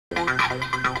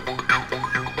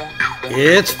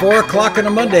It's 4 o'clock on a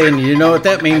Monday, and you know what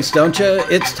that means, don't you?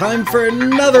 It's time for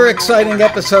another exciting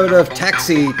episode of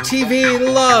Taxi TV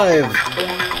Live.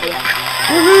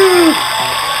 Woohoo!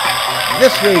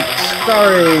 This week,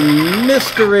 starring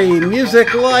Mystery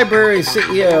Music Library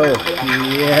CEO.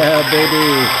 Yeah,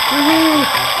 baby. Woohoo!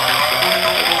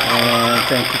 And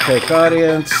thank you, fake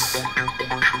audience.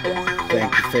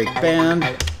 Thank you, fake band.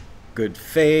 Good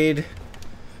fade.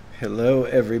 Hello,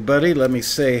 everybody. Let me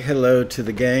say hello to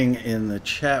the gang in the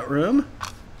chat room.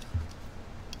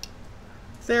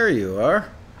 There you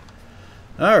are.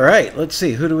 All right, let's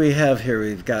see. Who do we have here?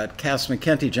 We've got Cass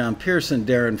McKenty, John Pearson,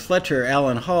 Darren Fletcher,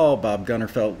 Alan Hall, Bob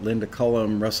Gunnerfelt, Linda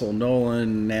Cullum, Russell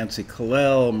Nolan, Nancy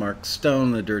Collell, Mark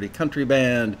Stone, the Dirty Country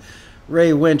Band,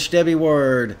 Ray Winch, Debbie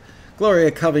Ward, Gloria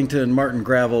Covington, Martin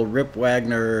Gravel, Rip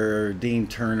Wagner, Dean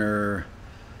Turner,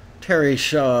 Terry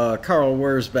Shaw, Carl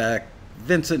Wurzbach,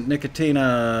 Vincent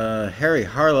Nicotina, Harry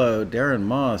Harlow, Darren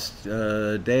Moss,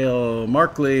 Dale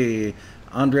Markley,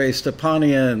 Andre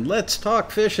Stepanian, Let's Talk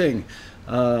Fishing,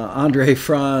 Andre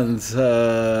Franz,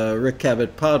 Rick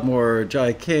Cabot Podmore,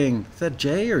 Jai King. Is that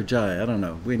Jay or Jai? I don't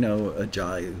know. We know a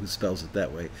Jai who spells it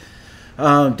that way.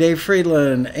 Dave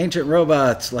Friedland, Ancient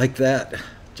Robots, like that.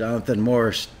 Jonathan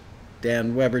Morse,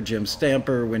 Dan Weber, Jim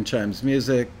Stamper, Wind Chimes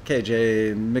Music,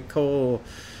 KJ McCole,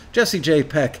 Jesse J.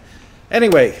 Peck.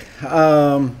 Anyway,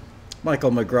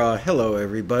 Michael McGraw, hello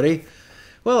everybody.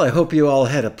 Well, I hope you all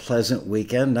had a pleasant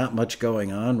weekend. Not much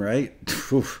going on, right?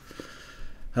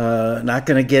 Not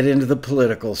going to get into the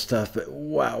political stuff, but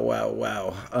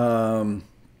wow. I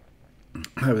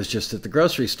was just at the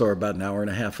grocery store about an hour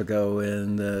and a half ago,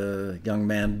 and the young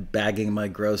man bagging my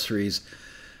groceries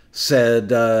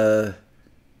said,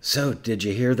 so did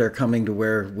you hear they're coming to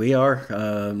where we are?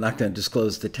 I'm not going to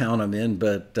disclose the town I'm in,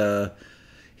 but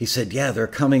he said, yeah, they're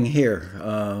coming here.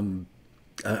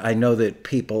 I know that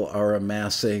people are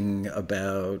amassing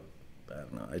about, I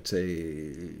don't know, I'd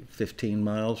say 15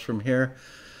 miles from here.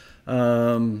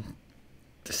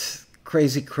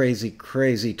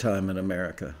 Crazy time in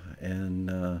America.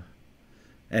 And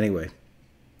anyway,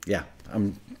 yeah,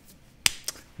 I'm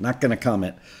not going to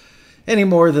comment any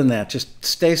more than that. Just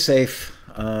stay safe.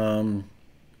 Don't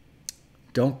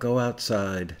go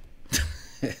outside.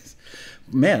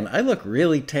 Man, I look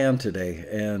really tan today,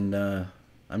 and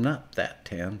I'm not that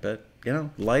tan, but, you know,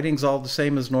 lighting's all the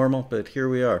same as normal, but here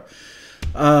we are.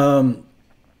 I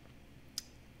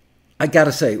got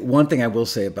to say, one thing I will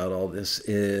say about all this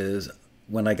is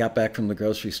when I got back from the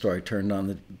grocery store, I turned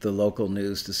on the local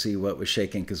news to see what was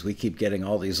shaking, because we keep getting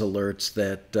all these alerts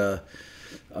that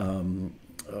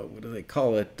what do they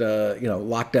call it? You know,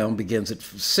 lockdown begins at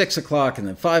 6 o'clock and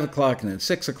then 5 o'clock and then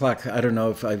 6 o'clock. I don't know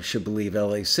if I should believe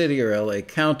LA City or LA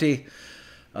County.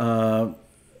 No.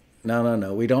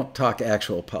 We don't talk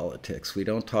actual politics. We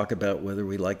don't talk about whether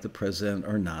we like the president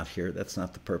or not here. That's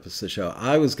not the purpose of the show.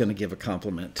 I was going to give a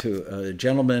compliment to a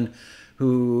gentleman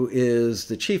who is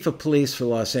the chief of police for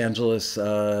Los Angeles.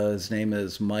 His name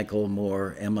is Michael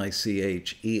Moore,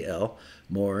 M-I-C-H-E-L,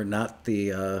 Moore, not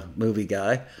the movie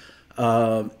guy.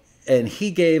 And he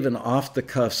gave an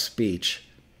off-the-cuff speech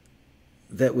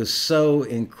that was so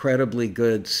incredibly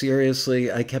good.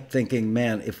 Seriously, I kept thinking,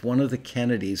 man, if one of the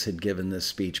Kennedys had given this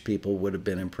speech, people would have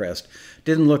been impressed.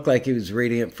 Didn't look like he was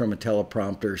reading it from a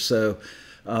teleprompter. So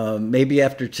maybe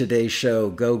after today's show,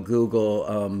 go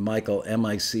Google Michael,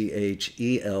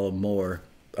 M-I-C-H-E-L, Moore,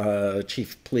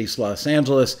 Chief of Police Los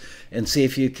Angeles, and see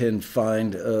if you can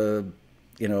find,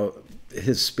 you know,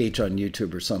 his speech on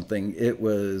YouTube or something.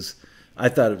 I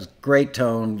thought it was great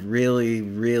tone, really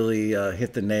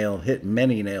hit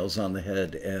many nails on the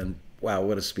head, and wow,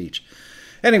 what a speech.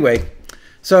 Anyway,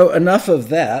 so enough of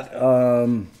that.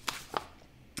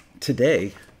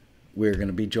 Today, we're going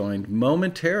to be joined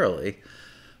momentarily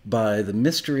by the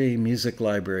Mystery Music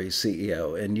Library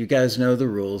CEO, and you guys know the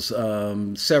rules.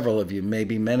 Several of you,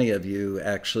 maybe many of you,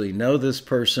 actually know this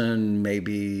person.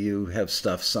 Maybe you have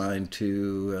stuff signed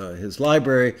to his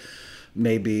library.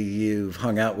 Maybe you've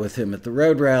hung out with him at the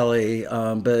road rally,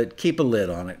 but keep a lid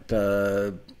on it.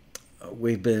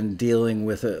 We've been dealing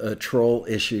with a troll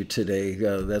issue today.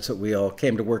 That's what we all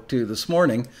came to work to this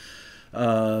morning,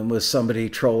 was somebody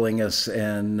trolling us,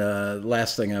 and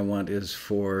last thing I want is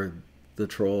for the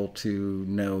troll to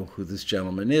know who this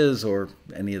gentleman is or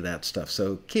any of that stuff.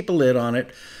 So keep a lid on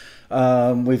it.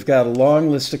 We've got a long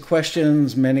list of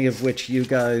questions, many of which you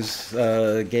guys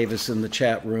gave us in the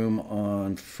chat room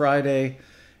on Friday,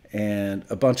 and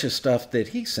a bunch of stuff that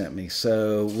he sent me.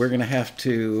 So we're going to have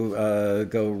to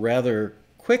go rather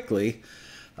quickly,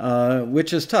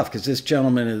 which is tough because this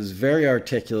gentleman is very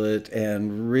articulate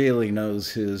and really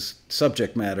knows his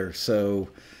subject matter. So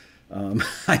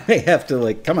I may have to,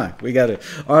 like, come on, we got to,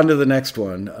 on to the next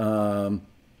one.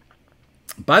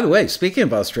 By the way, speaking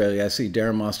of Australia, I see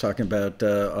Darren Moss talking about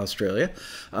Australia.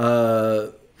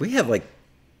 We have like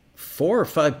 4 or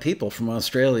 5 people from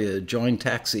Australia join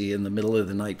Taxi in the middle of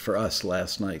the night for us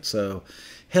last night. So,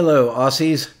 hello,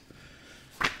 Aussies.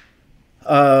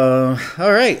 All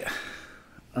right.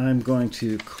 I'm going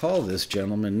to call this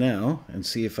gentleman now and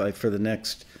see if for the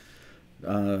next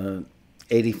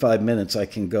 85 minutes, I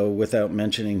can go without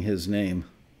mentioning his name.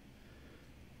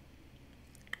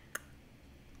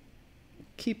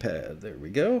 Keypad, there we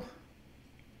go.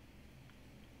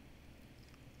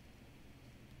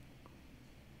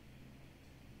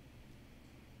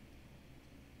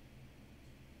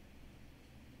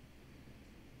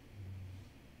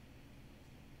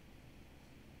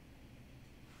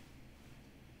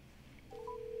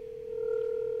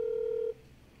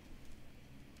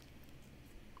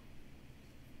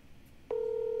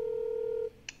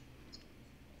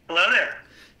 Hello there.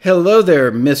 Hello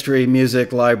there, mystery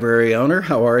music library owner.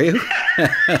 How are you?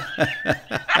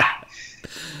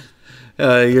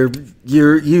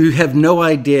 You have no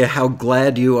idea how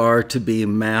glad you are to be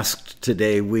masked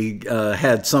today. We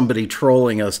had somebody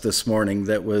trolling us this morning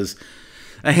that was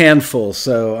a handful,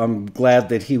 so I'm glad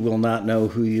that he will not know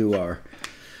who you are.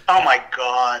 Oh my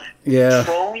God. Yeah.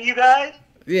 Trolling you guys?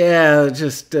 Yeah,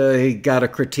 just he got a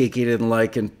critique he didn't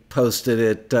like and posted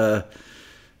it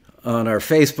on our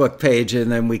Facebook page,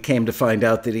 and then we came to find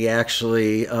out that he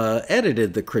actually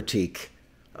edited the critique.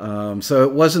 So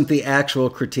it wasn't the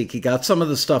actual critique he got. Some of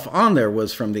the stuff on there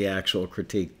was from the actual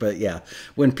critique. But yeah,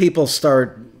 when people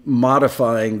start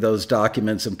modifying those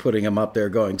documents and putting them up there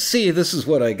going, see, this is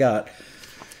what I got,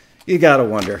 you got to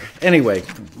wonder. Anyway,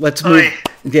 let's move.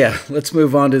 Yeah, let's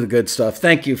move on to the good stuff.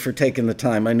 Thank you for taking the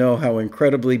time. I know how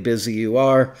incredibly busy you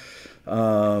are.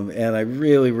 And I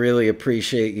really, really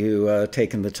appreciate you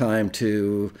taking the time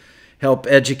to help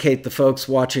educate the folks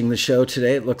watching the show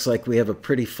today. It looks like we have a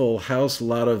pretty full house. A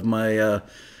lot of my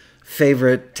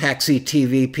favorite Taxi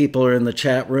TV people are in the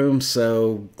chat room,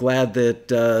 so glad that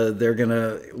they're going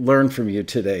to learn from you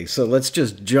today. So let's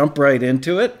just jump right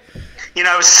into it. You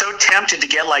know, I was so tempted to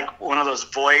get like one of those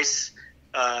voice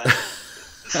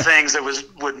things that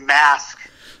would mess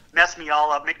me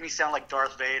all up, make me sound like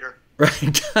Darth Vader.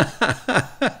 Right.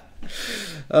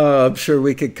 I'm sure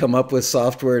we could come up with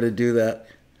software to do that.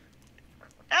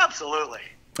 Absolutely.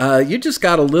 You just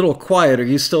got a little quiet. Are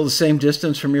you still the same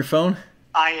distance from your phone?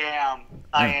 I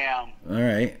am. All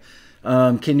right.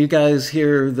 Can you guys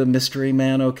hear the mystery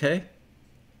man okay?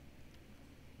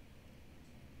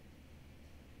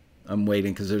 I'm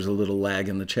waiting because there's a little lag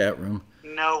in the chat room.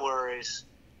 No worries.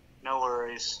 No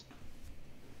worries.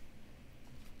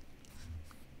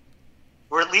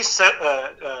 We're at least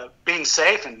being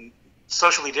safe and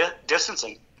socially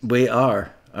distancing. We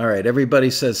are. All right.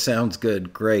 Everybody says sounds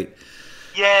good. Great.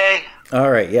 Yay. All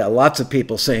right. Yeah. Lots of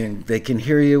people saying they can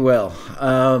hear you well.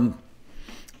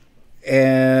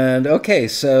 And okay.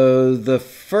 So the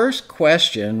first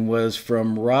question was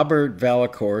from Robert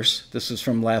Valacourse. This is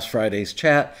from last Friday's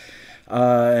chat.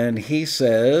 And he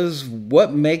says,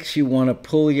 what makes you want to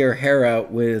pull your hair out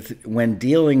when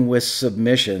dealing with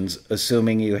submissions,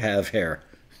 assuming you have hair?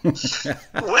 Well,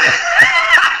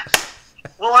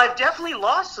 I've definitely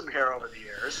lost some hair over the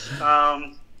years.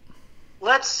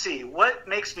 Let's see. What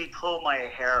makes me pull my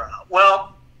hair out?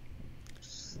 Well,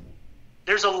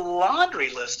 there's a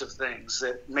laundry list of things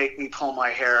that make me pull my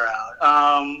hair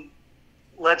out.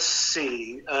 Let's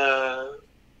see.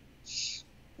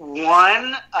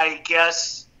 One, I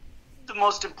guess the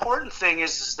most important thing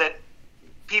is that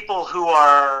people who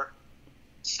are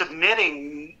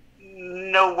submitting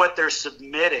know what they're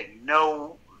submitting,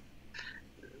 know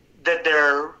that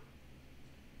their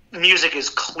music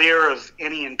is clear of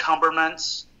any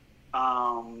encumberments.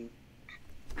 You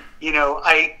know,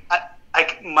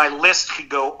 my list could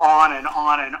go on and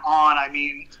on and on. I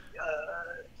mean,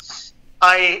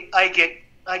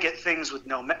 I get things with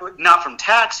no, not from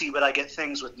Taxi, but I get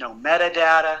things with no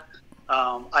metadata.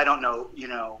 I don't know, you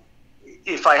know,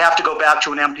 if I have to go back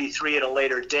to an MP3 at a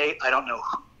later date, I don't know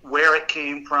where it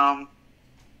came from.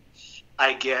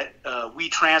 I get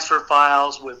WeTransfer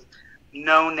files with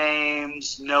no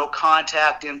names, no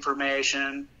contact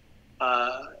information,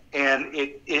 and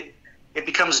it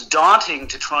becomes daunting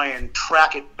to try and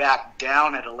track it back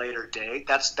down at a later date.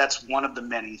 That's one of the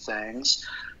many things.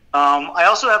 I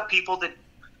also have people that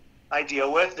I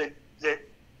deal with that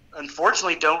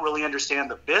unfortunately don't really understand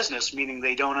the business, meaning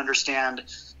they don't understand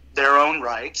their own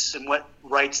rights and what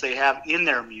rights they have in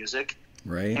their music.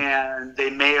 Right. And they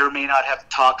may or may not have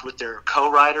talked with their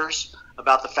co-writers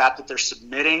about the fact that they're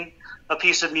submitting a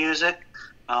piece of music.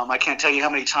 I can't tell you how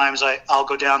many times I'll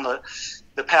go down the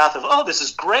path of, oh, this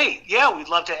is great. Yeah, we'd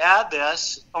love to add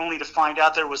this, only to find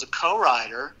out there was a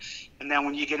co-writer. And then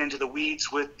when you get into the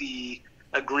weeds with the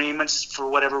agreements, for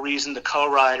whatever reason, the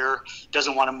co-writer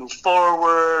doesn't want to move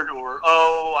forward, or,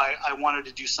 oh, I wanted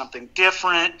to do something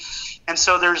different. And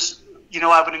so there's,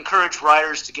 I would encourage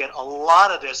writers to get a lot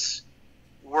of this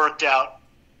worked out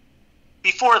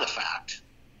before the fact.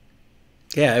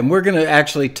 Yeah, and we're going to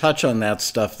actually touch on that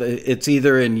stuff. It's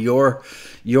either in your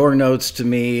notes to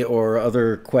me or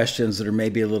other questions that are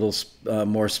maybe a little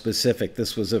more specific.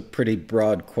 This was a pretty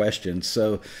broad question,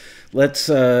 so let's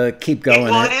keep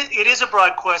going. It is a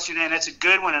broad question, and it's a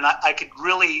good one, and I could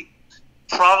really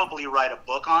probably write a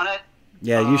book on it.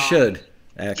 Yeah, you should,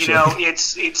 actually.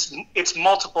 It's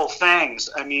multiple things.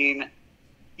 I mean,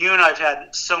 you and I've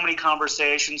had so many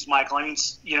conversations, Michael. I mean,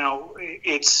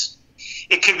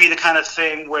 it could be the kind of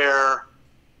thing where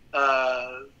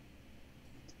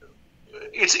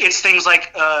it's things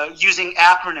like using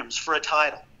acronyms for a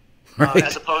title, right,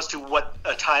 as opposed to what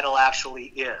a title actually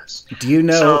is. Do you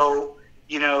know? So,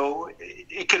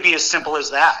 it could be as simple as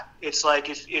that. It's like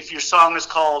if your song is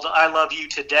called "I Love You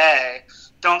Today,"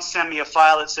 don't send me a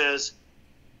file that says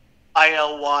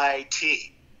ILYT.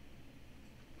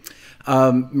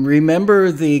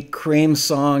 Remember the Cream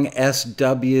song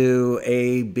SWABLR?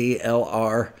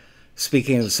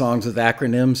 Speaking of songs with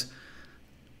acronyms.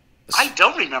 I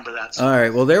don't remember that song. All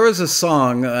right. Well, there was a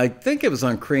song, I think it was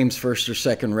on Cream's first or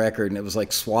second record, and it was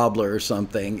like Swabbler or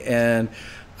something. And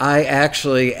I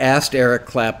actually asked Eric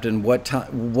Clapton what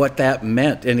that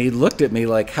meant. And he looked at me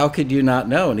like, how could you not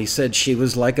know? And he said she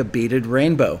was like a beaded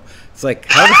rainbow. It's like,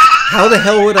 how the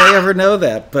hell would I ever know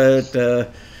that?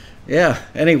 But, yeah,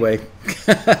 anyway.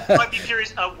 I'd be curious.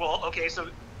 So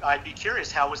I'd be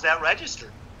curious, how was that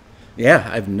registered? Yeah,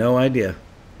 I have no idea.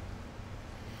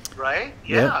 Right?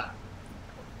 Yeah. Yep.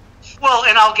 Well,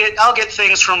 and I'll get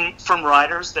things from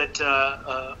writers that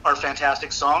are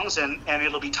fantastic songs, and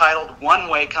it'll be titled one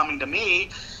way coming to me,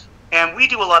 and we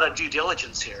do a lot of due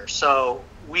diligence here. So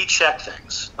we check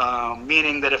things,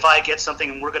 meaning that if I get something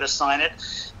and we're going to sign it,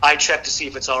 I check to see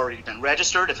if it's already been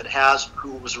registered. If it has,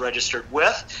 who it was registered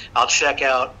with. I'll check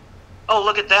out, oh,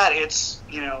 look at that. It's,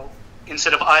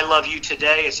 instead of I love you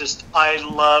today, it's just I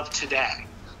love today.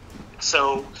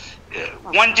 So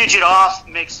one digit off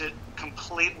makes it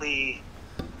completely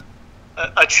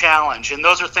a challenge. And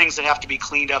those are things that have to be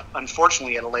cleaned up,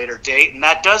 unfortunately, at a later date. And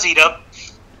that does eat up,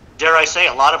 dare I say,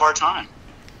 a lot of our time.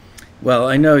 Well,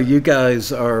 I know you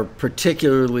guys are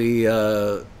particularly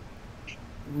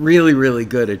really, really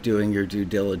good at doing your due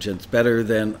diligence, better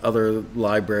than other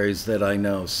libraries that I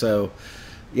know. So,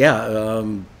 yeah,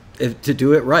 to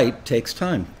do it right takes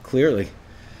time, clearly.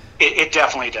 It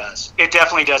definitely does. It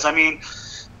definitely does. I mean,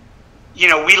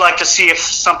 we like to see if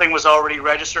something was already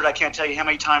registered. I can't tell you how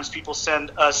many times people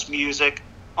send us music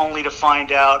only to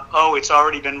find out, oh, it's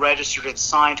already been registered, it's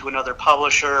signed to another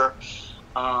publisher,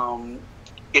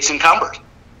 it's encumbered.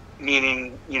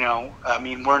 Meaning,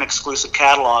 we're an exclusive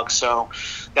catalog, so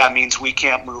that means we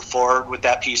can't move forward with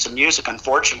that piece of music,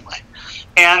 unfortunately.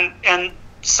 And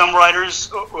some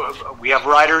writers, we have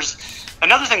writers.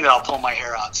 Another thing that I'll pull my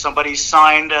hair out: somebody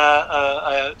signed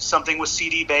something with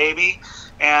CD Baby,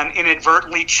 and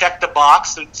inadvertently checked the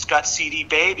box that's got CD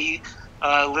Baby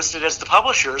listed as the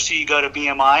publisher. So you go to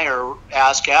BMI or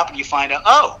ASCAP, and you find out,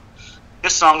 oh,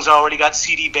 this song's already got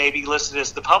CD Baby listed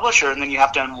as the publisher, and then you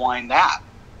have to unwind that.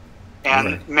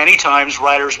 And many times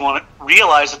writers won't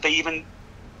realize that they even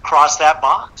crossed that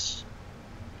box.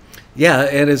 Yeah,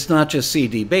 and it's not just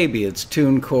CD Baby, it's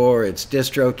TuneCore, it's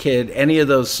DistroKid, any of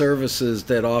those services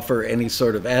that offer any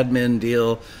sort of admin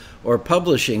deal or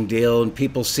publishing deal, and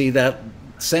people see that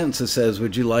sentence that says,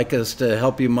 would you like us to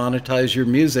help you monetize your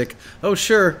music? Oh,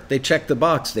 sure. They check the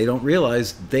box. They don't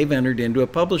realize they've entered into a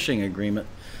publishing agreement.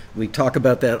 We talk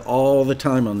about that all the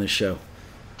time on this show.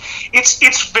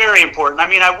 It's very important. I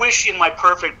mean, I wish in my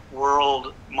perfect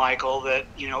world, Michael, that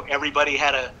everybody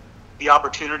had the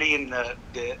opportunity and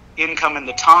the income and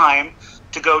the time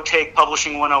to go take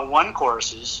Publishing 101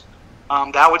 courses.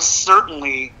 That would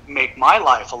certainly make my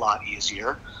life a lot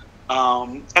easier.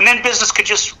 And then business could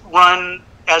just run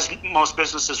as most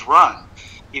businesses run.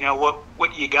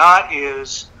 What you got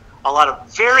is a lot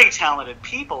of very talented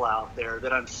people out there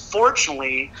that,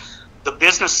 unfortunately, the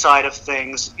business side of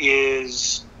things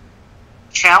is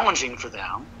challenging for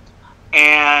them.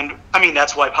 And I mean,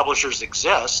 that's why publishers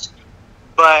exist,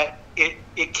 but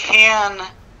it can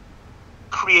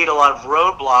create a lot of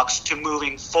roadblocks to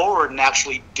moving forward and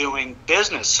actually doing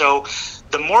business. So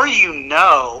the more you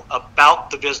know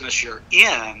about the business you're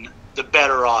in, the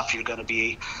better off you're going to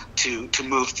be to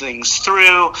move things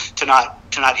through, to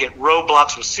not hit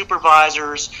roadblocks with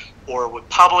supervisors or with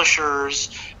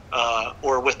publishers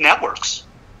or with networks.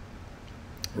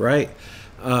 Right.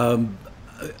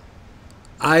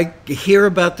 I hear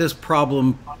about this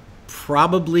problem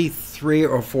probably 3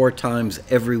 or 4 times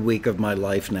every week of my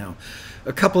life now.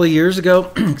 A couple of years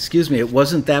ago, excuse me, it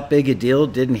wasn't that big a deal,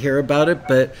 didn't hear about it,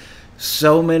 but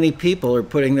so many people are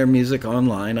putting their music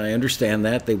online. I understand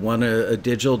that. They want a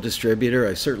digital distributor.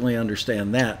 I certainly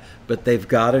understand that. But they've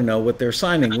got to know what they're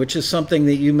signing, which is something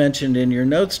that you mentioned in your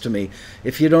notes to me.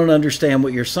 If you don't understand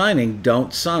what you're signing,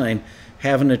 don't sign.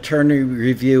 Have an attorney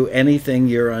review anything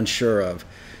you're unsure of.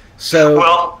 So,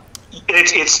 well,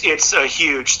 it's a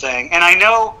huge thing. And I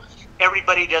know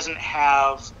everybody doesn't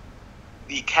have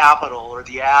the capital or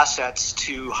the assets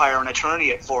to hire an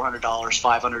attorney at $400,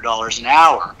 $500 an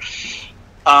hour.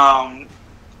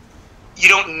 You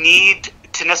don't need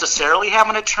to necessarily have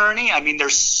an attorney. I mean,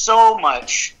 there's so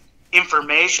much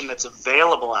information that's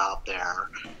available out there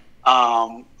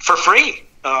for free.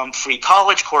 Free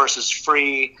college courses,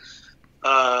 free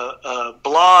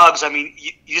blogs. I mean,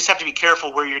 you just have to be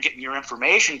careful where you're getting your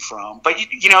information from. But,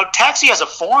 you know, Taxi has a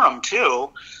forum,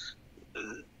 too,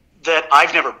 that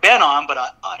I've never been on, but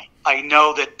I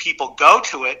know that people go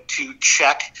to it to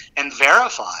check and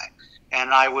verify.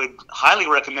 And I would highly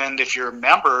recommend, if you're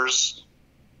members,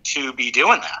 to be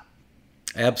doing that.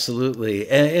 Absolutely.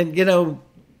 And you know,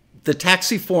 the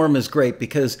Taxi forum is great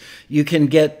because you can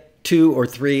get 2 or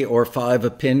 3 or 5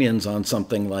 opinions on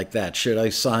something like that. Should I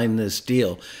sign this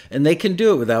deal? And they can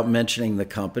do it without mentioning the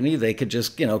company. They could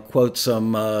just, you know, quote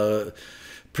some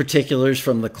particulars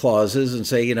from the clauses and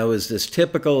say, you know, is this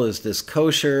typical? Is this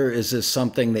kosher? Is this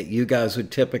something that you guys would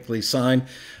typically sign?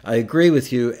 I agree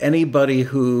with you. Anybody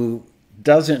who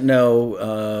doesn't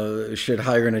know should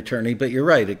hire an attorney, but you're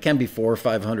right. It can be $400 or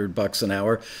 $500 an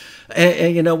hour.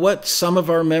 And you know what? Some of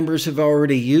our members have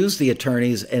already used the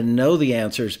attorneys and know the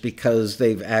answers because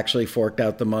they've actually forked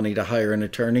out the money to hire an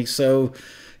attorney. So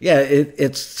yeah,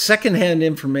 it's secondhand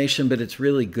information, but it's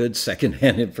really good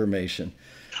secondhand information.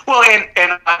 Well,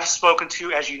 and I've spoken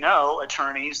to, as you know,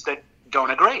 attorneys that don't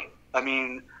agree. I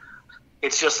mean,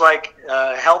 it's just like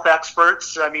health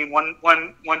experts. I mean,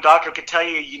 one doctor could tell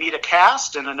you you need a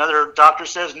cast, and another doctor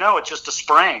says, no, it's just a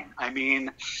sprain. I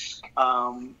mean,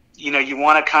 you know, you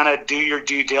want to kind of do your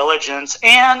due diligence.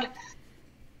 And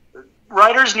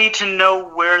writers need to know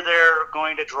where they're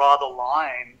going to draw the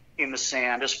line in the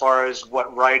sand as far as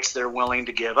what rights they're willing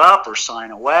to give up or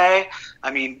sign away. I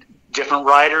mean, different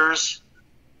writers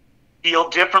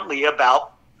feel differently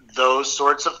about those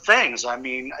sorts of things. I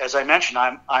mean, as I mentioned,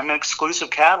 I'm an exclusive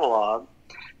catalog.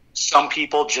 Some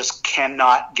people just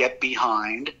cannot get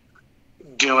behind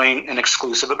doing an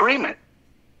exclusive agreement.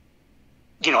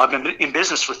 You know, I've been in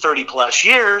business for 30 plus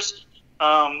years.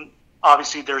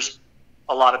 Obviously, there's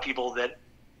a lot of people that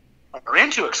are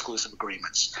into exclusive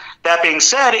agreements. That being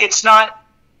said, it's not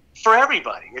for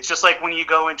everybody. It's just like when you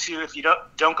go into, if you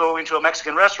don't go into a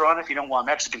Mexican restaurant if you don't want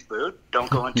Mexican food. Don't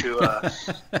go into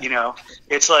you know,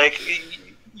 it's like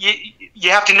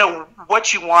you have to know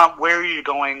what you want, where you're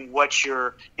going, what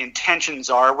your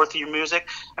intentions are with your music.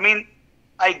 I mean,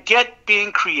 I get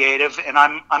being creative, and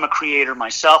I'm a creator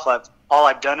myself. All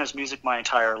I've done is music my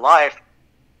entire life.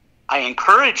 I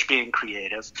encourage being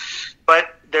creative,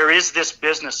 but there is this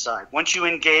business side. Once you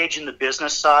engage in the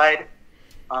business side,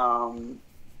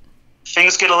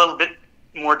 things get a little bit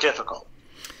more difficult.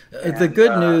 The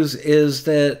good news is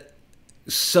that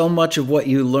so much of what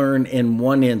you learn in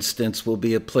one instance will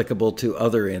be applicable to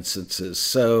other instances.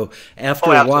 So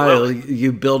after a while,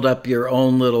 you build up your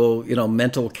own little, you know,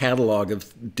 mental catalog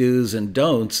of do's and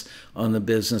don'ts on the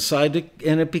business side,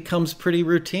 and it becomes pretty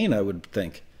routine, I would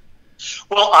think.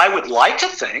 Well, I would like to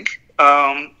think.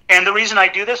 And the reason I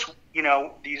do this, you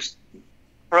know, these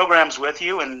programs with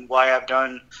you, and why I've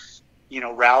done, you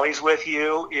know, rallies with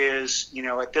you is, you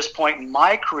know, at this point in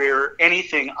my career,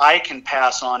 anything I can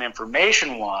pass on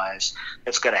information-wise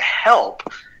that's going to help,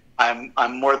 I'm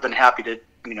more than happy to,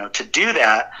 you know, to do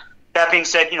that. That being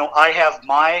said, you know, I have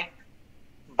my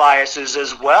biases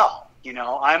as well. You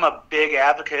know, I'm a big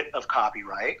advocate of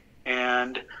copyright,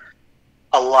 and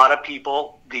a lot of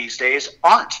people these days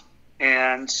aren't.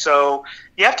 And so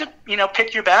you have to, you know,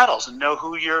 pick your battles and know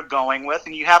who you're going with,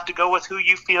 and you have to go with who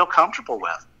you feel comfortable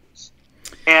with.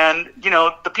 And, you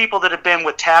know, the people that have been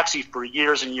with Taxi for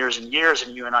years and years and years,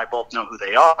 and you and I both know who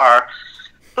they are,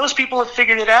 those people have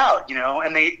figured it out, you know,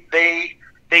 and they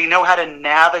know how to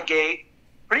navigate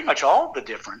pretty much all the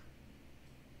different,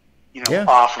 you know,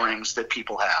 offerings that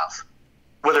people have,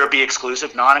 whether it be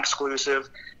exclusive, non-exclusive.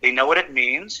 They know what it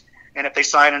means. And if they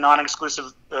sign a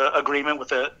non-exclusive agreement with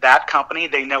that company,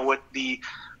 they know what the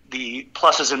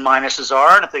pluses and minuses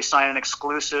are. And if they sign an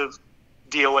exclusive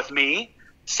deal with me,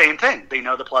 same thing. They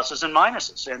know the pluses and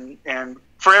minuses. And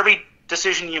for every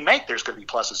decision you make, there's going to be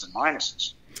pluses and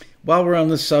minuses. While we're on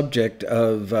the subject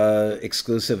of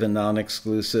exclusive and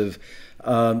non-exclusive,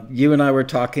 you and I were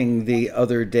talking the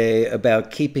other day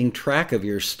about keeping track of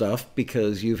your stuff,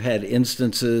 because you've had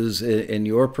instances in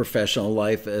your professional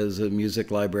life as a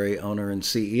music library owner and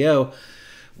CEO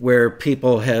where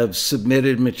people have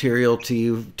submitted material to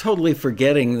you, totally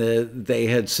forgetting that they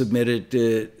had submitted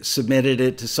it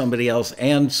to somebody else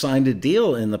and signed a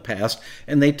deal in the past,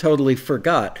 and they totally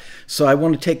forgot. So I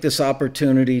want to take this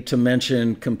opportunity to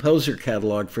mention Composer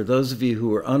Catalog. For those of you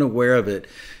who are unaware of it,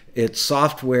 it's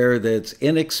software that's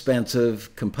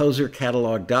inexpensive,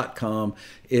 composercatalog.com.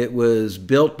 It was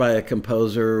built by a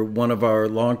composer, one of our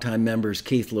longtime members,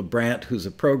 Keith LeBrant, who's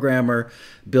a programmer,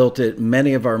 built it.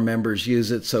 Many of our members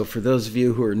use it. So for those of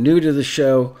you who are new to the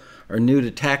show or new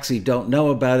to Taxi, don't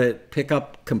know about it, pick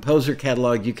up Composer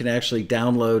Catalog. You can actually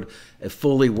download a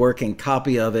fully working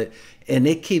copy of it, and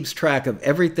it keeps track of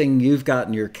everything you've got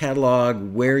in your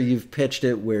catalog, where you've pitched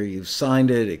it, where you've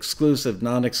signed it, exclusive,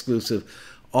 non-exclusive,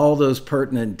 all those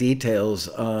pertinent details,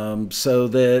 so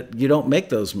that you don't make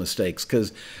those mistakes.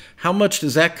 Because how much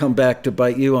does that come back to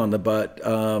bite you on the butt,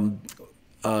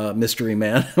 mystery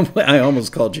man? I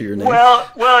almost called you your name.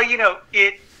 Well, you know,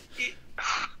 it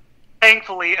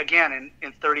thankfully, again,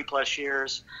 in 30 plus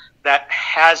years, that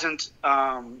hasn't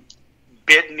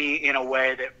bit me in a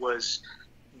way that was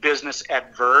business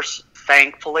adverse,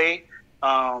 thankfully.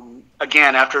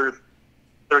 Again, after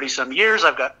 30 some years,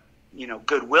 I've got, you know,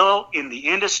 goodwill in the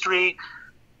industry.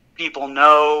 People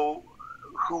know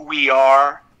who we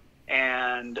are,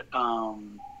 and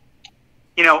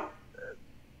you know,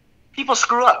 people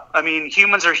screw up. I mean,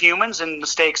 humans are humans, and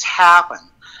mistakes happen.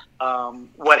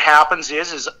 What happens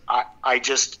is I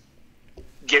just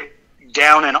get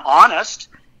down and honest,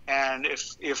 and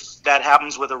if that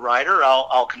happens with a writer,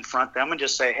 I'll confront them and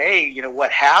just say, hey, you know,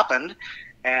 what happened,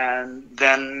 and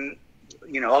then,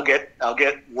 you know, I'll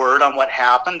get word on what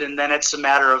happened, and then it's a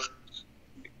matter of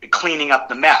cleaning up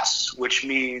the mess, which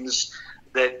means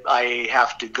that I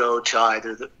have to go to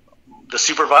either the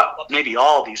supervisor, maybe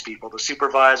all of these people, the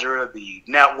supervisor, the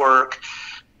network,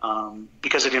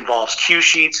 because it involves cue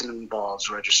sheets, it involves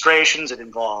registrations, it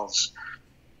involves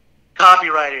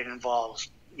copyright, it involves,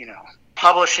 you know,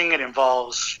 publishing, it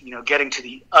involves, you know, getting to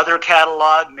the other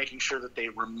catalog, making sure that they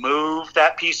remove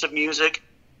that piece of music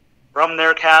from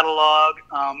their catalog.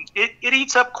 It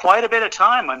eats up quite a bit of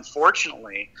time,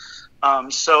 unfortunately.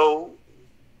 So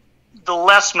the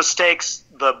less mistakes,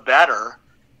 the better.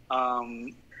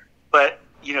 But,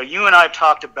 you know, you and I have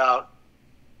talked about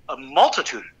a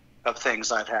multitude of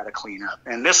things I've had to clean up.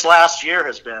 And this last year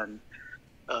has been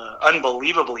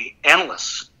unbelievably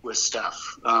endless with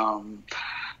stuff. And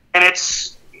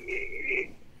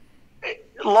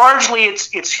largely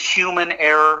it's human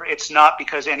error. It's not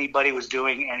because anybody was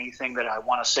doing anything that I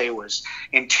want to say was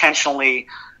intentionally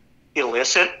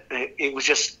illicit. It was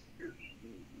just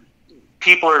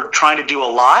people are trying to do a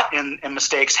lot, and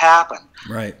mistakes happen.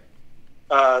 Right.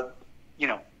 You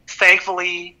know,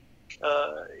 thankfully,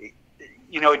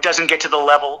 you know, it doesn't get to the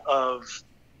level of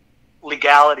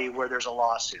legality where there's a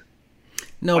lawsuit.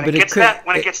 No, when but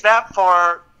it gets that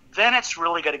far, then it's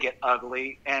really going to get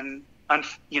ugly. And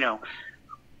you know,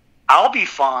 I'll be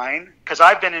fine because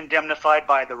I've been indemnified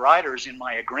by the writers in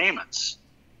my agreements.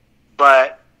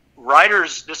 But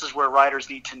writers, this is where writers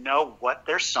need to know what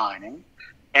they're signing,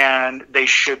 and they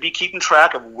should be keeping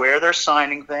track of where they're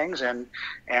signing things and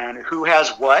who has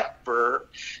what for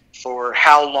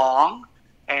how long,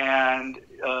 and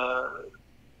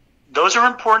those are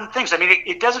important things. I mean,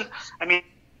 it doesn't. I mean,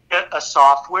 a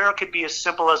software could be as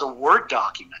simple as a Word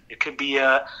document. It could be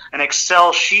an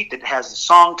Excel sheet that has the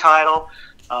song title.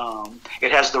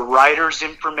 It has the writer's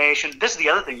information. This is the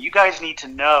other thing. You guys need to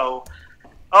know,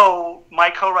 oh, my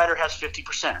co-writer has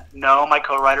 50%. No, my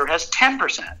co-writer has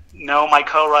 10%. No, my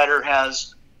co-writer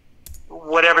has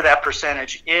whatever that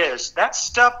percentage is. That's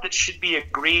stuff that should be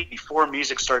agreed before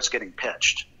music starts getting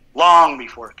pitched, long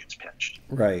before it gets pitched.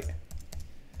 Right.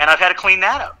 And I've had to clean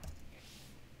that up.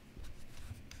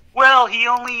 Well, he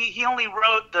only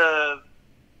wrote the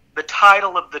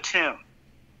title of the tune.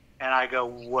 And I go,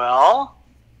 well,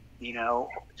 you know,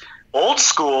 old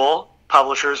school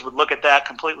publishers would look at that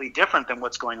completely different than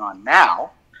what's going on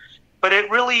now. But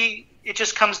it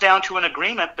just comes down to an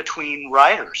agreement between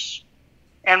writers.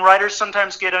 And writers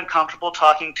sometimes get uncomfortable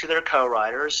talking to their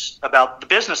co-writers about the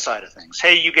business side of things.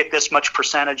 Hey, you get this much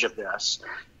percentage of this.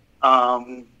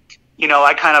 You know,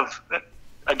 I kind of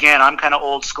again, I'm kind of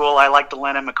old school. I like the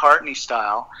Lennon-McCartney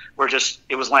style, where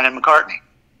it was Lennon-McCartney.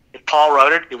 If Paul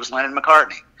wrote it, it was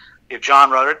Lennon-McCartney. If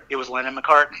John wrote it, it was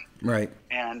Lennon-McCartney. Right.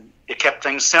 And it kept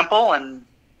things simple, and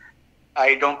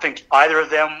I don't think either of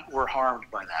them were harmed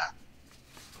by that.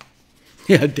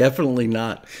 Yeah, definitely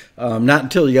not. Not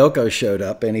until Yoko showed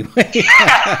up, anyway.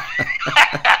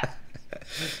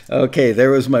 Okay,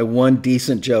 there was my one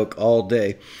decent joke all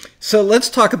day. So let's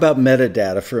talk about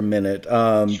metadata for a minute.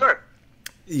 Sure.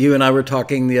 You and I were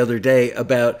talking the other day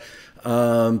about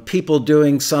people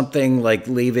doing something like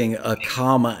leaving a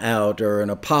comma out or an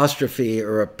apostrophe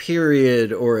or a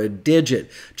period or a digit.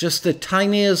 Just the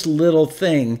tiniest little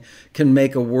thing can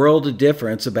make a world of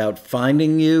difference about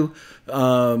finding you,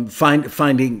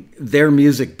 finding their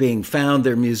music being found,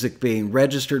 their music being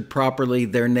registered properly,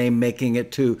 their name making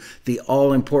it to the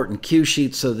all-important cue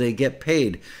sheet so they get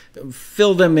paid.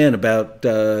 Fill them in about,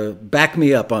 back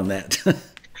me up on that.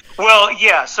 Well,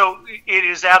 yeah, so it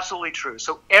is absolutely true.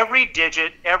 So every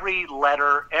digit, every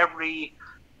letter, every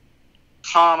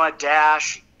comma,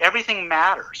 dash, everything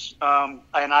matters. And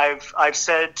I've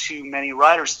said to many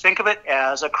writers, think of it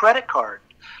as a credit card.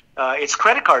 It's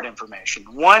credit card information.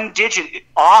 One digit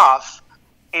off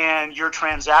and your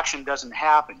transaction doesn't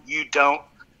happen. You don't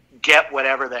get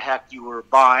whatever the heck you were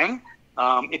buying.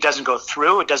 It doesn't go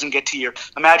through. It doesn't get to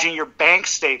imagine your bank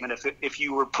statement. If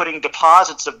you were putting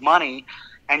deposits of money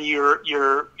and your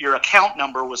account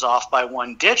number was off by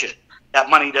one digit, that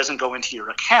money doesn't go into your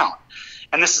account.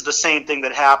 And this is the same thing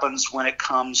that happens when it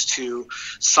comes to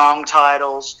song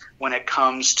titles, when it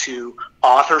comes to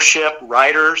authorship,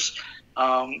 writers.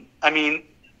 I mean,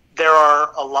 there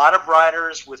are a lot of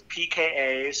writers with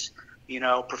PKAs,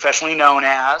 professionally known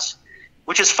as,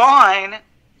 which is fine,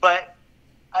 but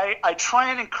I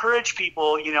try and encourage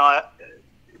people,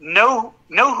 know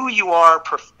who you are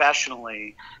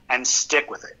professionally and stick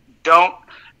with it.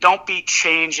 Don't be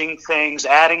changing things,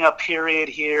 adding a period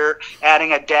here,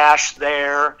 adding a dash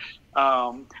there,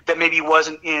 that maybe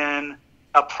wasn't in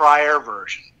a prior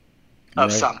version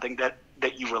of something that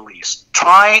you released.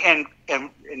 Try and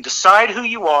decide who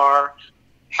you are,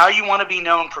 how you want to be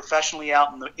known professionally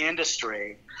out in the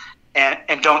industry,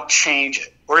 and don't change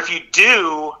it. Or if you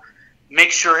do,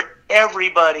 make sure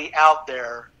everybody out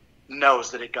there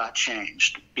knows that it got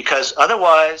changed, because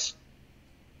otherwise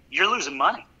you're losing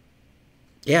money.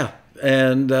 Yeah.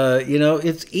 And,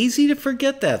 it's easy to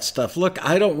forget that stuff. Look,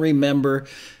 I don't remember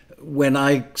when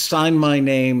I signed my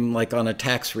name, like on a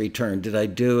tax return, did I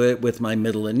do it with my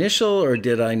middle initial or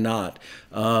did I not?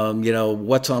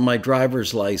 What's on my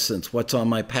driver's license? What's on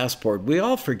my passport? We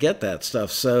all forget that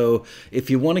stuff. So if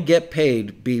you want to get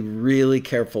paid, be really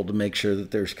careful to make sure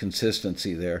that there's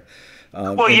consistency there.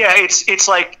 It's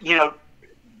like,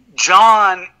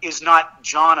 John is not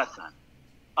Jonathan.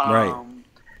 Right.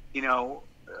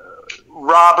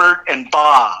 Robert and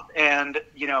Bob. And,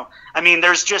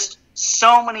 there's just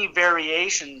so many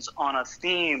variations on a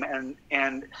theme,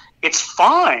 and it's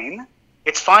fine.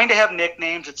 It's fine to have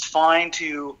nicknames. It's fine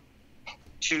to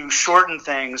shorten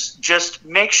things. Just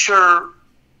make sure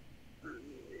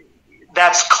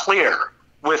that's clear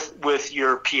with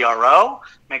your PRO.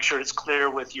 Make sure it's clear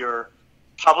with your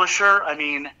publisher. I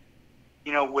mean,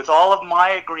 with all of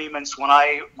my agreements, when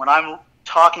I'm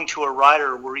talking to a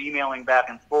writer, we're emailing back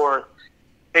and forth.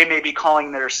 They may be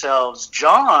calling themselves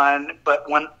John, but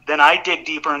then I dig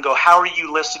deeper and go, how are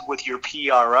you listed with your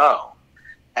PRO?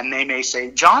 And they may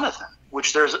say Jonathan,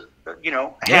 which there's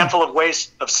a handful of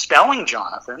ways of spelling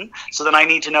Jonathan. So then I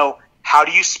need to know, how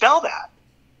do you spell that?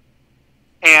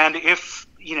 And if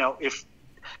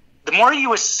the more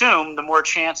you assume, the more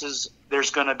chances there's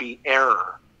going to be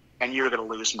error and you're going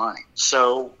to lose money.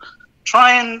 So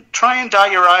try and dot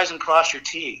your I's and cross your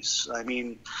T's. I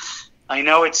mean, I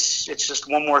know it's just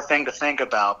one more thing to think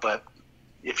about, but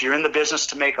if you're in the business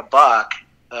to make a buck,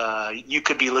 you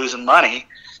could be losing money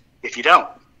if you don't.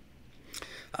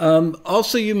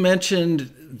 Also, you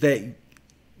mentioned that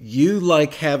you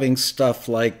like having stuff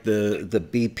like the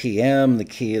BPM, the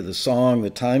key of the song, the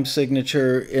time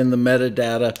signature in the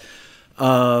metadata.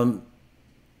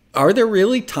 Are there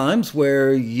really times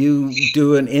where you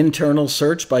do an internal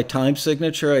search by time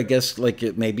signature? I guess like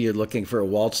maybe you're looking for a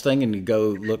waltz thing and you go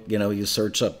look, you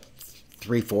search up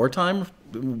 3-4 time?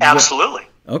 Absolutely.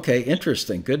 Okay,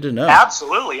 interesting. Good to know.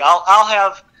 Absolutely. I'll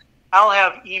have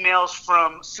emails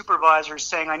from supervisors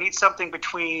saying I need something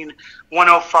between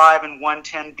 105 and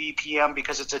 110 BPM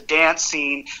because it's a dance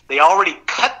scene. They already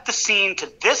cut the scene to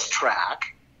this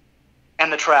track,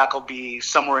 and the track will be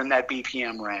somewhere in that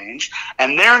BPM range.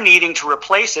 And they're needing to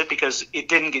replace it because it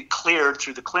didn't get cleared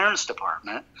through the clearance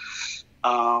department.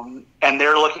 And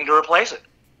they're looking to replace it.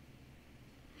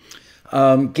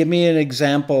 Give me an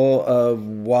example of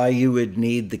why you would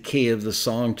need the key of the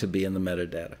song to be in the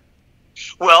metadata.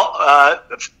 Well,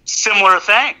 similar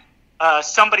thing.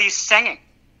 Somebody's singing,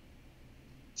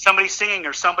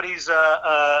 or somebody's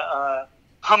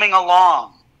humming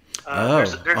along.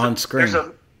 On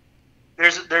screen.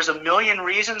 There's a million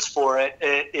reasons for it.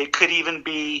 It could even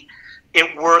be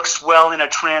it works well in a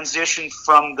transition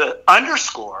from the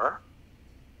underscore,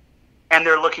 and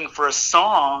they're looking for a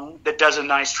song that does a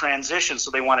nice transition, so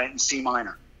they want it in C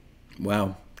minor.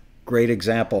 Wow, great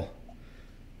example.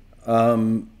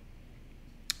 Okay,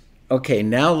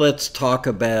 now let's talk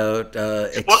about...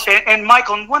 and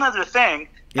Michael, and one other thing.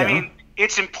 Yeah. I mean,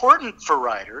 it's important for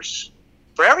writers,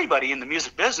 for everybody in the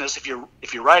music business, if you're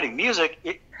writing music,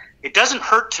 it doesn't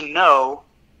hurt to know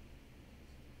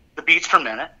the beats per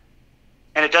minute,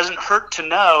 and it doesn't hurt to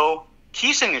know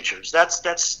key signatures. That's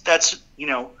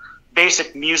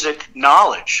basic music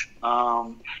knowledge.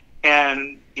 And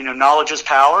knowledge is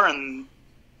power, and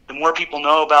the more people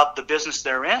know about the business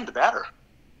they're in, the better.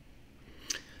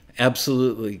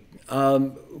 Absolutely.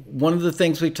 One of the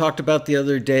things we talked about the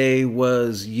other day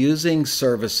was using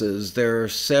services. There are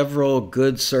several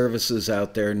good services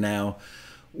out there now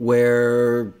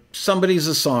where somebody's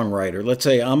a songwriter. Let's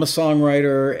say I'm a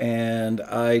songwriter and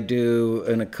I do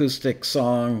an acoustic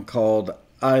song called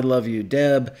I Love You,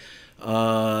 Deb,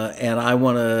 and I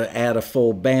want to add a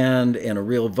full band and a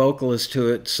real vocalist to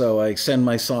it. So I send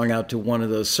my song out to one of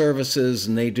those services,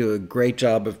 and they do a great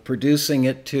job of producing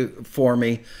it for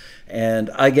me. And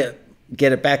I get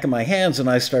it back in my hands, and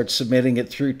I start submitting it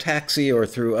through Taxi or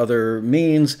through other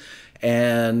means.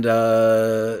 And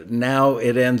now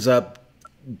it ends up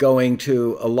going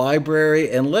to a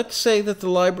library. And let's say that the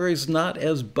library is not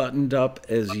as buttoned up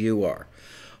as you are.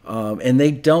 And they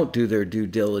don't do their due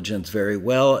diligence very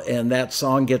well, and that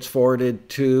song gets forwarded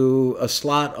to a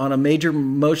slot on a major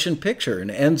motion picture and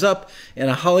ends up in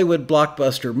a Hollywood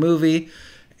blockbuster movie.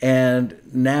 And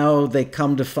now they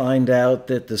come to find out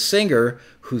that the singer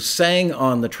who sang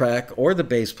on the track, or the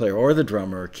bass player, or the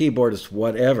drummer, or keyboardist,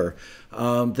 whatever,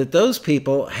 that those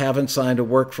people haven't signed a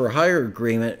work for hire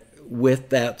agreement with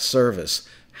that service.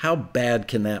 How bad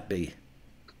can that be?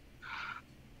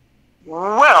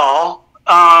 Well,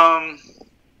 how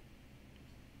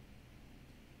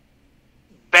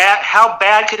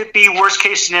bad could it be? Worst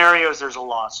case scenario is there's a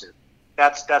lawsuit.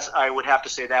 That's I would have to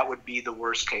say that would be the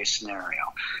worst case scenario.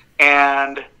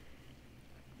 And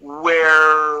let's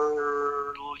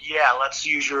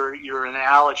use your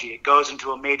analogy. It goes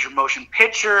into a major motion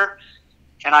picture,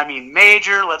 and I mean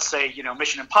major, let's say,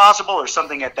 Mission Impossible or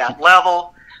something at that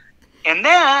level. And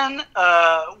then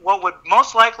what would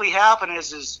most likely happen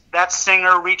is that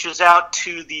singer reaches out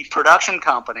to the production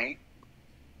company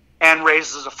and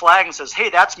raises a flag and says, hey,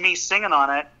 that's me singing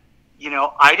on it.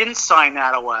 I didn't sign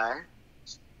that away.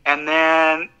 And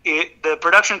then the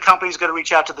production company is going to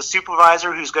reach out to the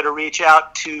supervisor, who's going to reach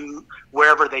out to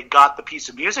wherever they got the piece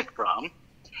of music from.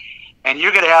 And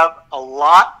you're going to have a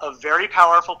lot of very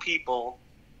powerful people,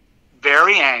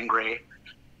 very angry.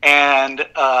 And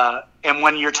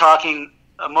when you're talking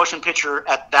a motion picture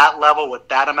at that level with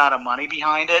that amount of money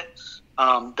behind it,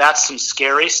 that's some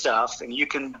scary stuff. And you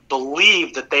can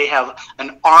believe that they have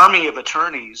an army of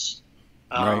attorneys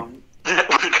right,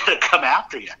 that are going to come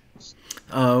after you.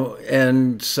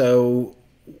 And so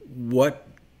what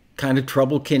kind of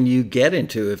trouble can you get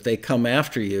into if they come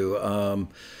after you?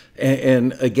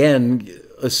 And again,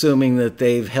 assuming that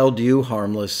they've held you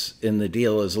harmless in the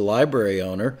deal as a library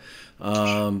owner,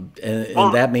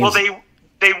 that means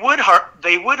they would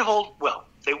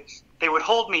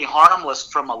hold me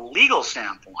harmless from a legal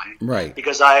standpoint, right?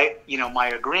 Because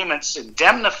my agreements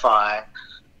indemnify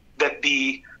that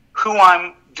who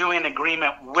I'm doing an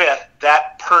agreement with,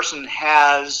 that person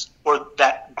has, or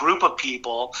that group of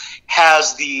people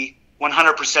has the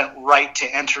 100% right to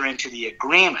enter into the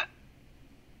agreement.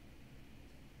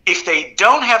 If they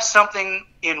don't have something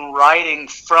in writing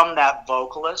from that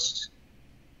vocalist,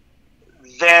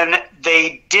 then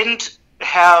they didn't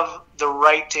have the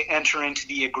right to enter into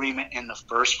the agreement in the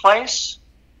first place.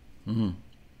 Mm-hmm.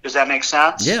 Does that make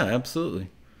sense? Yeah, absolutely.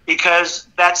 Because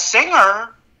that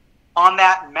singer on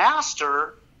that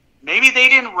master, maybe they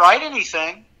didn't write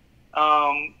anything,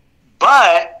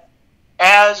 but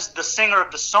as the singer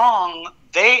of the song,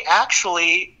 they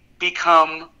actually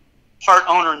become part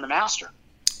owner in the master.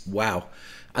 Wow.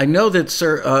 I know that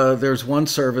there's one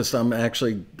service I'm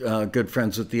actually good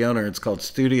friends with the owner. It's called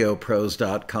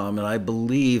studiopros.com, and I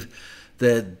believe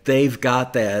that they've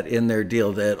got that in their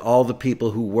deal, that all the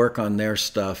people who work on their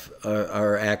stuff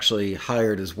are actually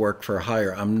hired as work for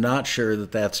hire. I'm not sure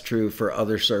that that's true for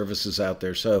other services out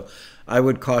there. So I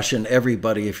would caution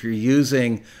everybody, if you're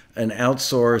using an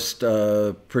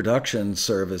outsourced production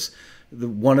service,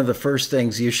 one of the first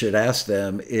things you should ask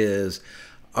them is,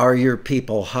 are your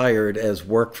people hired as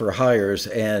work for hires,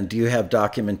 and do you have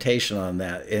documentation on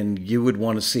that? And you would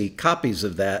want to see copies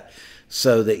of that,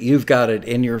 so that you've got it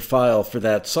in your file for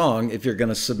that song if you're going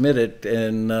to submit it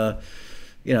and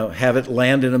have it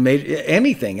land in a major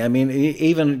anything. I mean,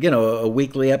 even a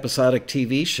weekly episodic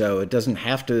TV show. It doesn't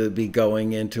have to be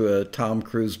going into a Tom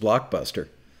Cruise blockbuster.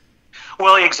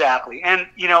 Well, exactly, and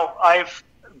I've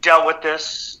dealt with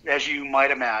this, as you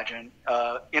might imagine,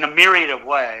 in a myriad of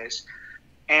ways,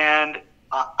 and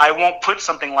I won't put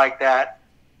something like that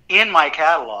in my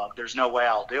catalog. There's no way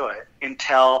I'll do it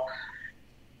until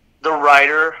the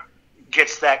writer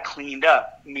gets that cleaned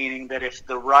up, meaning that if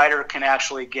the writer can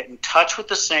actually get in touch with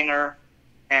the singer,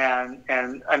 and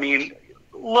I mean,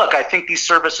 look, I think these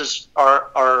services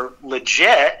are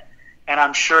legit, and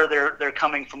I'm sure they're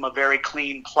coming from a very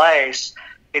clean place.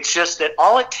 It's just that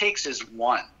all it takes is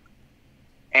one.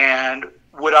 And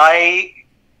would I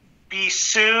be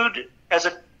sued as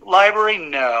a library?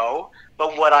 No.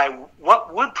 But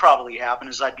what would probably happen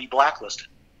is I'd be blacklisted.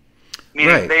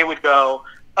 Meaning Right. They would go,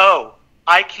 oh,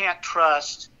 I can't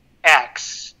trust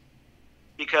X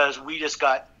because we just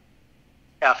got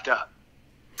effed up.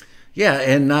 Yeah,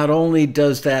 and not only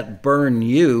does that burn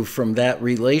you from that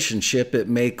relationship, it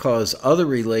may cause other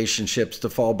relationships to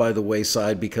fall by the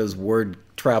wayside, because word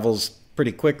travels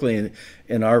pretty quickly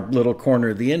in our little corner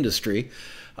of the industry.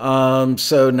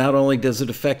 So not only does it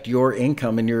affect your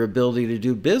income and your ability to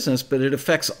do business, but it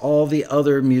affects all the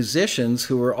other musicians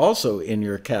who are also in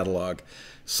your catalog.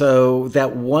 So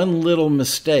that one little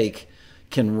mistake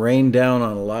can rain down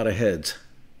on a lot of heads.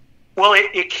 Well,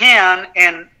 it can,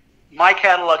 and my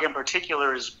catalog in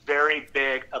particular is very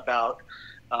big about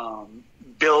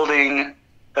building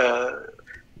the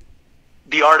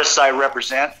artists I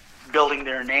represent, building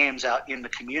their names out in the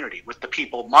community with the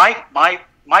people, my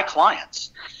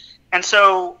clients. And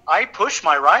so I push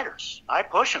my writers. I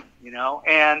push them,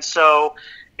 And so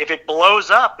if it blows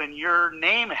up and your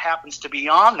name happens to be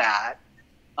on that,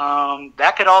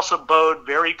 that could also bode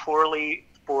very poorly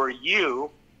for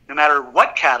you, no matter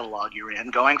what catalog you're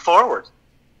in going forward.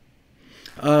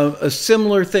 A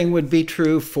similar thing would be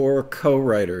true for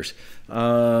co-writers.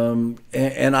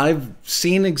 And I've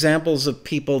seen examples of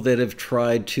people that have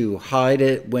tried to hide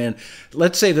it when,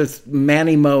 let's say that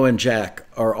Manny, Mo, and Jack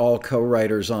are all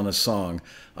co-writers on a song.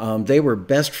 They were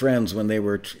best friends when they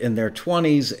were in their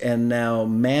 20s, and now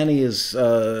Manny is,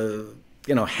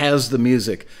 has the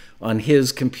music on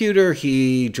his computer.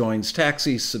 He joins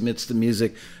Taxi, submits the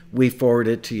music. We forward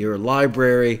it to your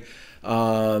library.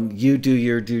 You do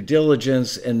your due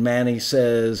diligence, and Manny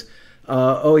says,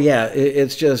 oh yeah,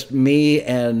 it's just me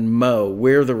and Mo.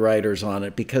 We're the writers on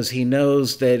it, because he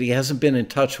knows that he hasn't been in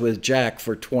touch with Jack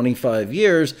for 25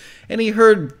 years, and he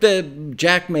heard that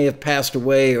Jack may have passed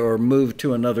away or moved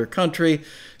to another country,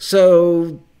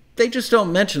 so they just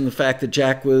don't mention the fact that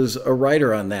Jack was a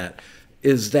writer on that.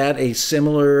 Is that a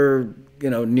similar,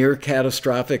 near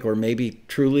catastrophic or maybe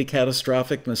truly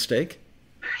catastrophic mistake?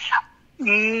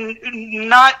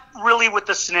 Not really with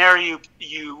the scenario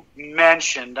you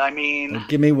mentioned. I mean, Well,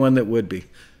 give me one that would be.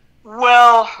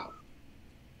 Well,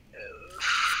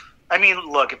 I mean,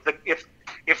 look,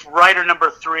 if writer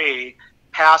number 3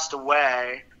 passed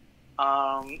away,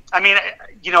 I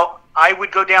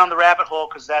would go down the rabbit hole,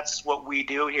 because that's what we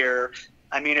do here.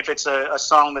 I mean, if it's a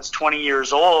song that's 20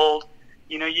 years old,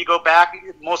 you go back,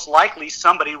 most likely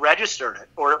somebody registered it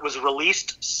or it was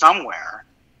released somewhere.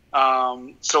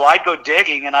 So I'd go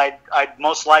digging, and I'd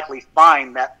most likely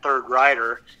find that third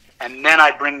writer, and then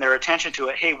I'd bring their attention to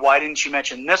it. Hey, why didn't you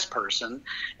mention this person?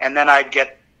 And then I'd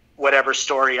get whatever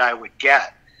story I would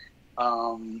get.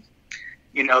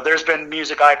 There's been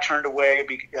music I've turned away.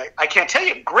 I can't tell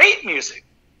you, great music.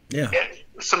 Yeah.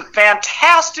 Some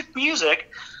fantastic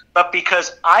music, but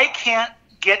because I can't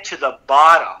get to the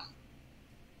bottom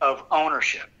of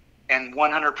ownership and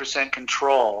 100%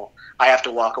 control, I have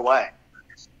to walk away.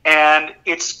 And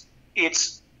there's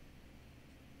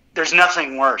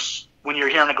nothing worse when you're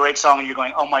hearing a great song and you're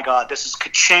going, oh my God, this is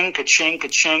ka-ching, ka-ching,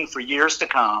 ka-ching for years to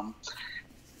come.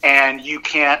 And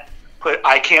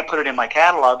I can't put it in my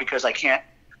catalog because I can't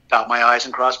dot my I's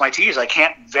and cross my T's. I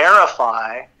can't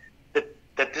verify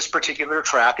that this particular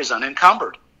track is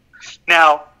unencumbered.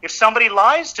 Now, if somebody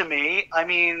lies to me, I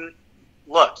mean,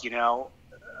 look,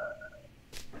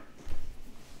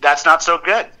 that's not so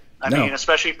good. I No. mean,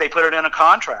 especially if they put it in a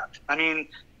contract. I mean,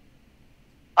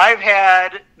 I've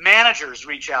had managers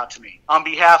reach out to me on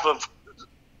behalf of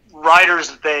writers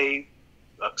that they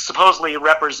supposedly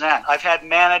represent. I've had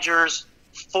managers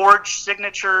forge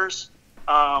signatures.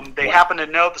 They happen to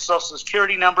know the social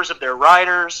security numbers of their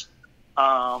writers.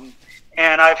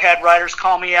 And I've had writers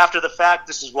call me after the fact.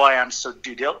 This is why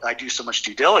I do so much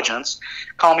due diligence.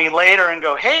 Call me later and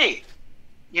go, hey,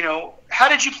 how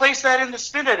did you place that in the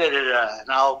da-da-da-da-da? And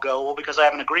I'll go, well, because I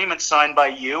have an agreement signed by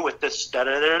you with this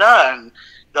da-da-da-da. And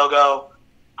they'll go,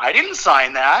 I didn't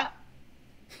sign that.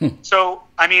 So,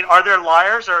 I mean, are there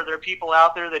liars? Are there people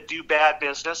out there that do bad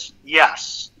business?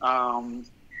 Yes. Can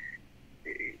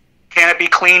it be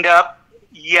cleaned up?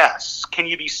 Yes. Can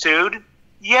you be sued?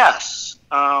 Yes.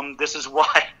 This is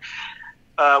why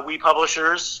we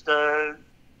publishers,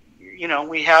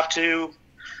 we have to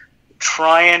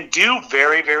try and do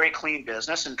very, very clean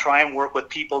business and try and work with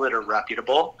people that are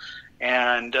reputable.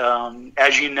 And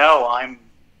as you know, I'm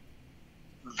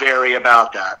very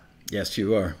about that. Yes,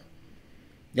 you are.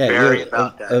 Yeah, very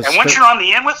about that. And once you're on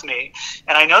the in with me,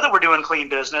 and I know that we're doing clean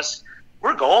business,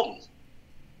 we're golden.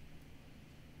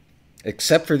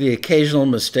 Except for the occasional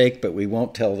mistake, but we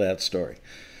won't tell that story.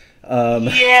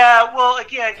 Yeah, well,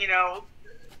 again, it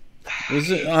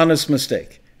was an honest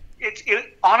mistake.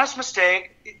 Honest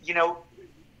mistake.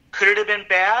 Could it have been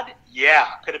bad? Yeah,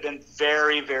 could have been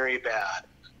very, very bad.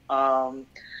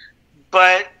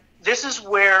 But this is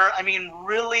where, I mean,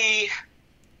 really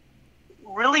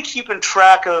keeping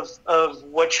track of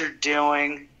what you're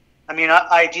doing. I mean,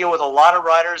 I deal with a lot of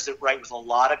writers that write with a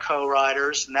lot of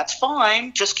co-writers, and that's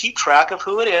fine. Just keep track of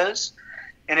who it is.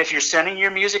 And if you're sending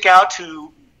your music out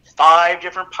to 5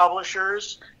 different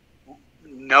publishers,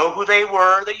 know who they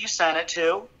were that you sent it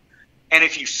to. And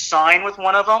if you sign with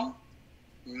one of them,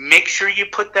 make sure you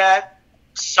put that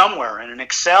somewhere in an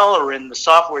Excel or in the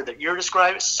software that you're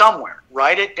describing, somewhere.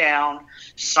 Write it down,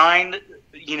 sign,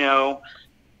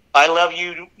 I love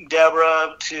you,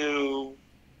 Deborah, to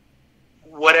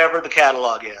whatever the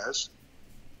catalog is.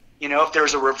 If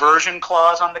there's a reversion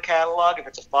clause on the catalog, if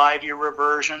it's a 5-year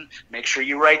reversion, make sure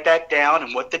you write that down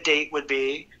and what the date would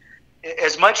be.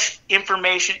 As much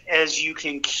information as you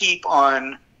can keep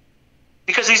on,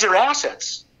 because these are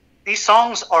assets. These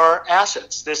songs are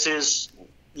assets. This is,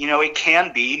 it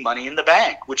can be money in the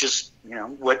bank, which is,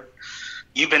 what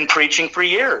you've been preaching for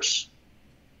years.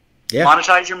 Yeah.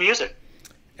 Monetize your music.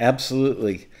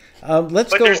 Absolutely. But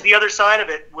there's the other side of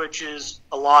it, which is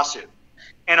a lawsuit.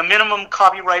 And a minimum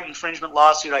copyright infringement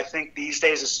lawsuit, I think these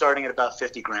days is starting at about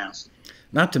 $50,000.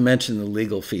 Not to mention the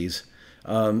legal fees.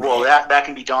 Well, that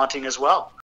can be daunting as well.